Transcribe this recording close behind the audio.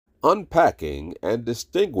Unpacking and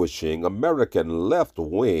distinguishing American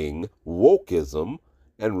left-wing wokeism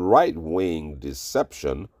and right-wing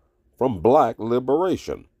deception from black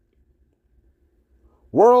liberation.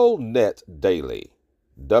 WorldNet Daily,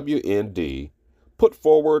 WND, put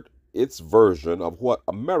forward its version of what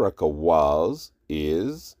America was,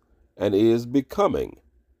 is, and is becoming.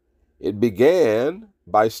 It began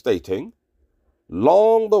by stating,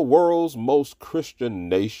 "Long the world's most Christian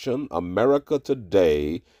nation, America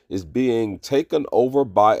today is being taken over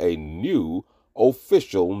by a new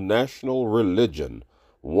official national religion,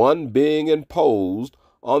 one being imposed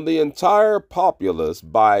on the entire populace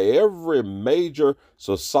by every major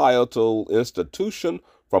societal institution,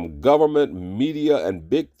 from government, media, and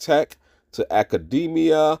big tech to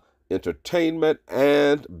academia, entertainment,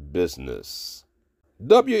 and business."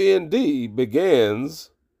 WND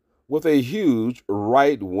begins with a huge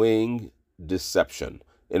right-wing deception.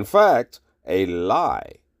 In fact, a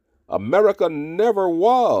lie. America never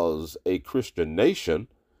was a Christian nation,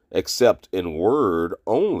 except in word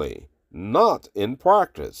only, not in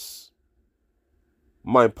practice.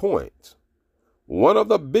 My point: one of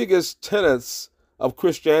the biggest tenets of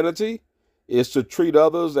Christianity is to treat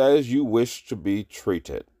others as you wish to be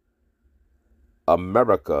treated.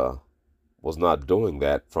 America was not doing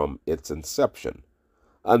that from its inception.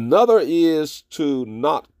 Another is to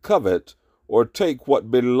not covet or take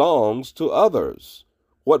what belongs to others,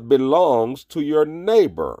 what belongs to your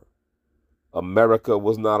neighbor. America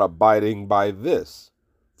was not abiding by this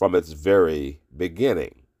from its very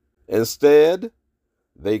beginning. Instead,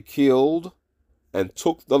 they killed and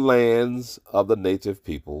took the lands of the native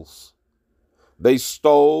peoples. They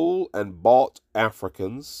stole and bought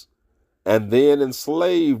Africans and then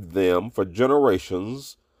enslaved them for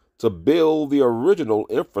generations to build the original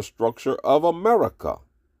infrastructure of America.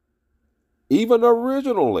 Even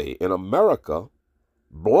originally in America,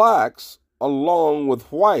 blacks, along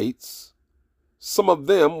with whites, some of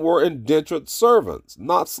them were indentured servants,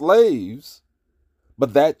 not slaves,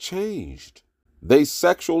 but that changed. They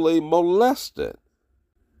sexually molested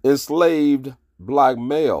enslaved black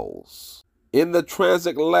males. In the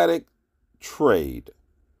transatlantic trade,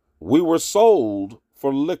 we were sold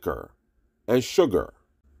for liquor and sugar.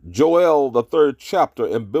 Joel, the 3rd chapter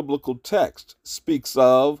in biblical text, speaks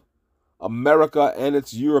of America and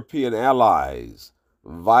its European allies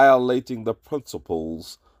violating the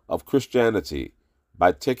principles of Christianity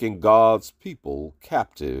by taking God's people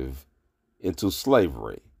captive into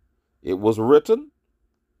slavery. It was written,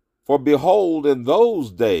 "For behold, in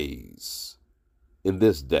those days, in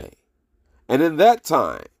this day, and in that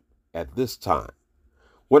time, at this time,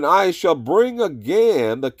 when I shall bring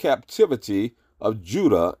again the captivity of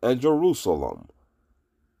Judah and Jerusalem."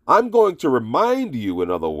 I'm going to remind you, in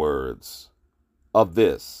other words, of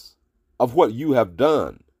this, of what you have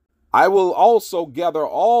done. I will also gather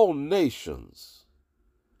all nations.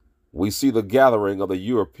 We see the gathering of the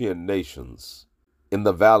European nations in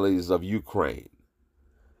the valleys of Ukraine.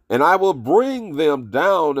 "And I will bring them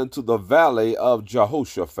down into the valley of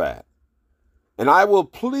Jehoshaphat, and I will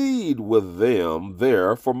plead with them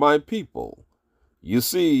there for my people." You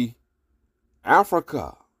see,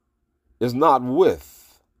 Africa is not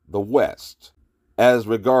with the West as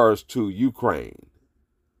regards to Ukraine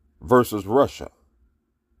versus Russia.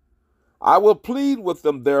 "I will plead with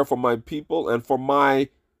them there for my people and for my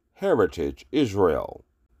heritage, Israel,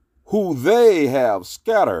 who they have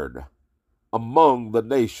scattered among the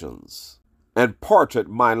nations and partitioned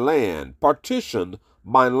my land.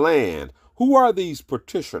 Who are these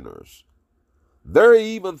partitioners? They're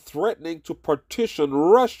even threatening to partition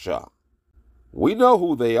Russia. We know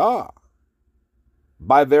who they are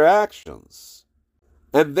by their actions.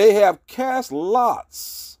 "And they have cast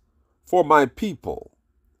lots for my people."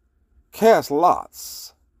 Cast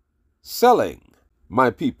lots, selling my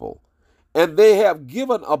people. "And they have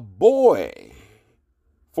given a boy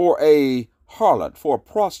for a harlot, for a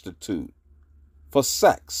prostitute, for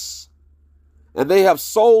sex. And they have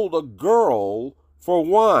sold a girl for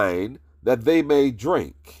wine that they may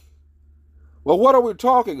drink." Well, what are we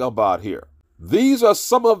talking about here? These are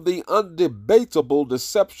some of the undebatable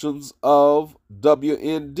deceptions of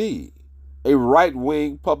WND, a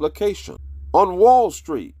right-wing publication. On Wall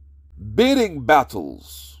Street, bidding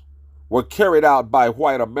battles were carried out by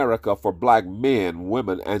white America for black men,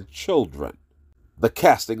 women, and children. The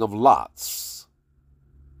casting of lots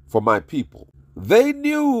for my people. They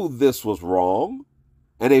knew this was wrong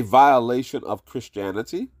and a violation of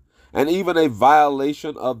Christianity, and even a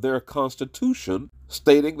violation of their Constitution,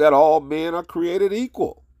 stating that all men are created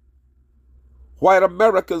equal. White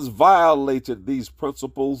Americans violated these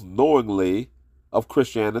principles knowingly of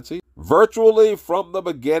Christianity, virtually from the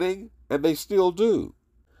beginning, and they still do.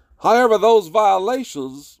 However, those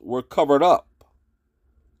violations were covered up,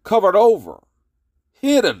 covered over,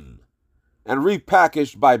 hidden, and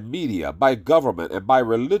repackaged by media, by government, and by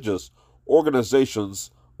religious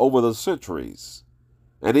organizations over the centuries,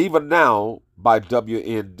 and even now by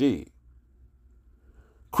WND.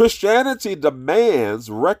 Christianity demands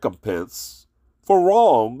recompense for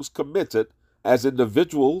wrongs committed as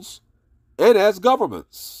individuals and as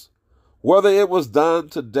governments, whether it was done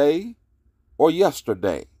today or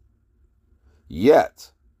yesterday.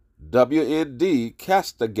 Yet, WND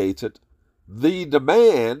castigated the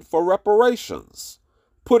demand for reparations,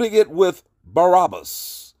 putting it with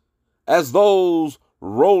Barabbas, as those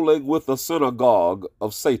rolling with the synagogue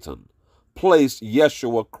of Satan placed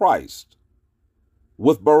Yeshua Christ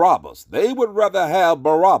with Barabbas. They would rather have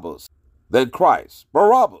Barabbas than Christ.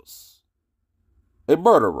 Barabbas, a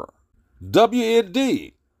murderer.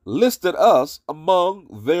 WND listed us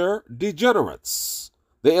among their degenerates,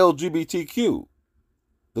 the LGBTQ,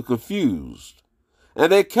 the confused,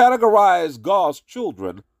 and they categorized God's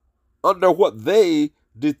children under what they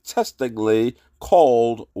detestingly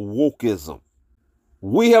called wokeism.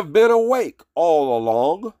 We have been awake all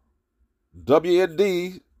along,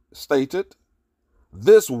 WND stated.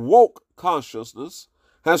 This woke consciousness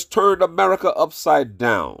has turned America upside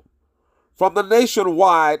down. From the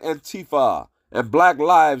nationwide Antifa and Black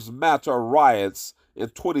Lives Matter riots in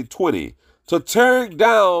 2020 to tearing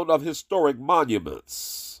down of historic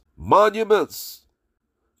monuments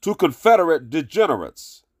to Confederate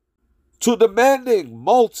degenerates, to demanding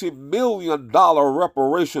multi-million-dollar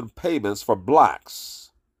reparation payments for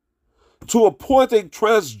blacks, to appointing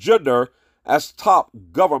transgender as top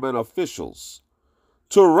government officials,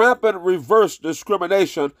 to rampant reverse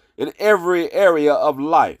discrimination in every area of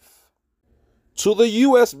life, to the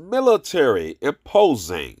U.S. military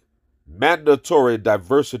imposing mandatory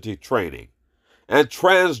diversity training and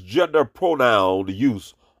transgender pronoun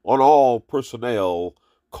use on all personnel,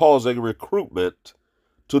 causing recruitment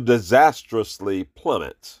to disastrously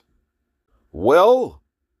plummet. Well,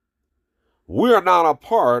 we are not a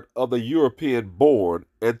part of the European-born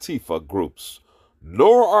Antifa groups,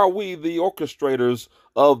 nor are we the orchestrators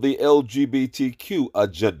of the LGBTQ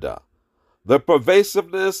agenda. The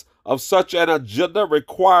pervasiveness of such an agenda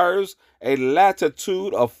requires a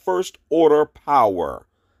latitude of first-order power.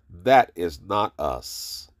 That is not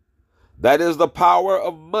us. That is the power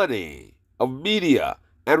of money, of media,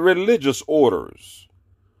 and religious orders.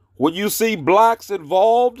 When you see blacks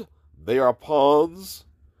involved, they are pawns,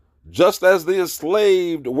 just as the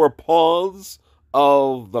enslaved were pawns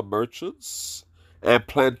of the merchants and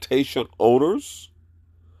plantation owners.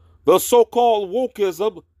 The so-called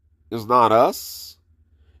wokeism is not us.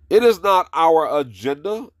 It is not our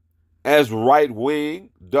agenda, as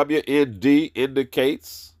right-wing WND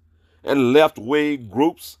indicates, and left-wing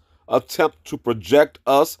groups attempt to project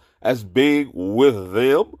us as being with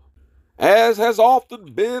them. As has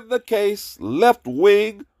often been the case,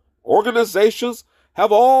 left-wing organizations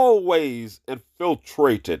have always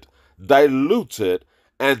infiltrated, diluted,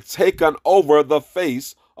 and taken over the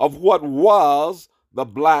face of what was the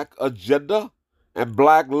black agenda and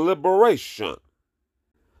black liberation.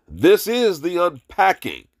 This is the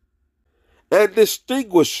unpacking and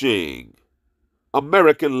distinguishing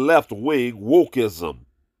American left-wing wokeism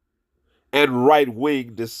and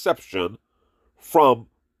right-wing deception from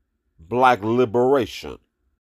black liberation.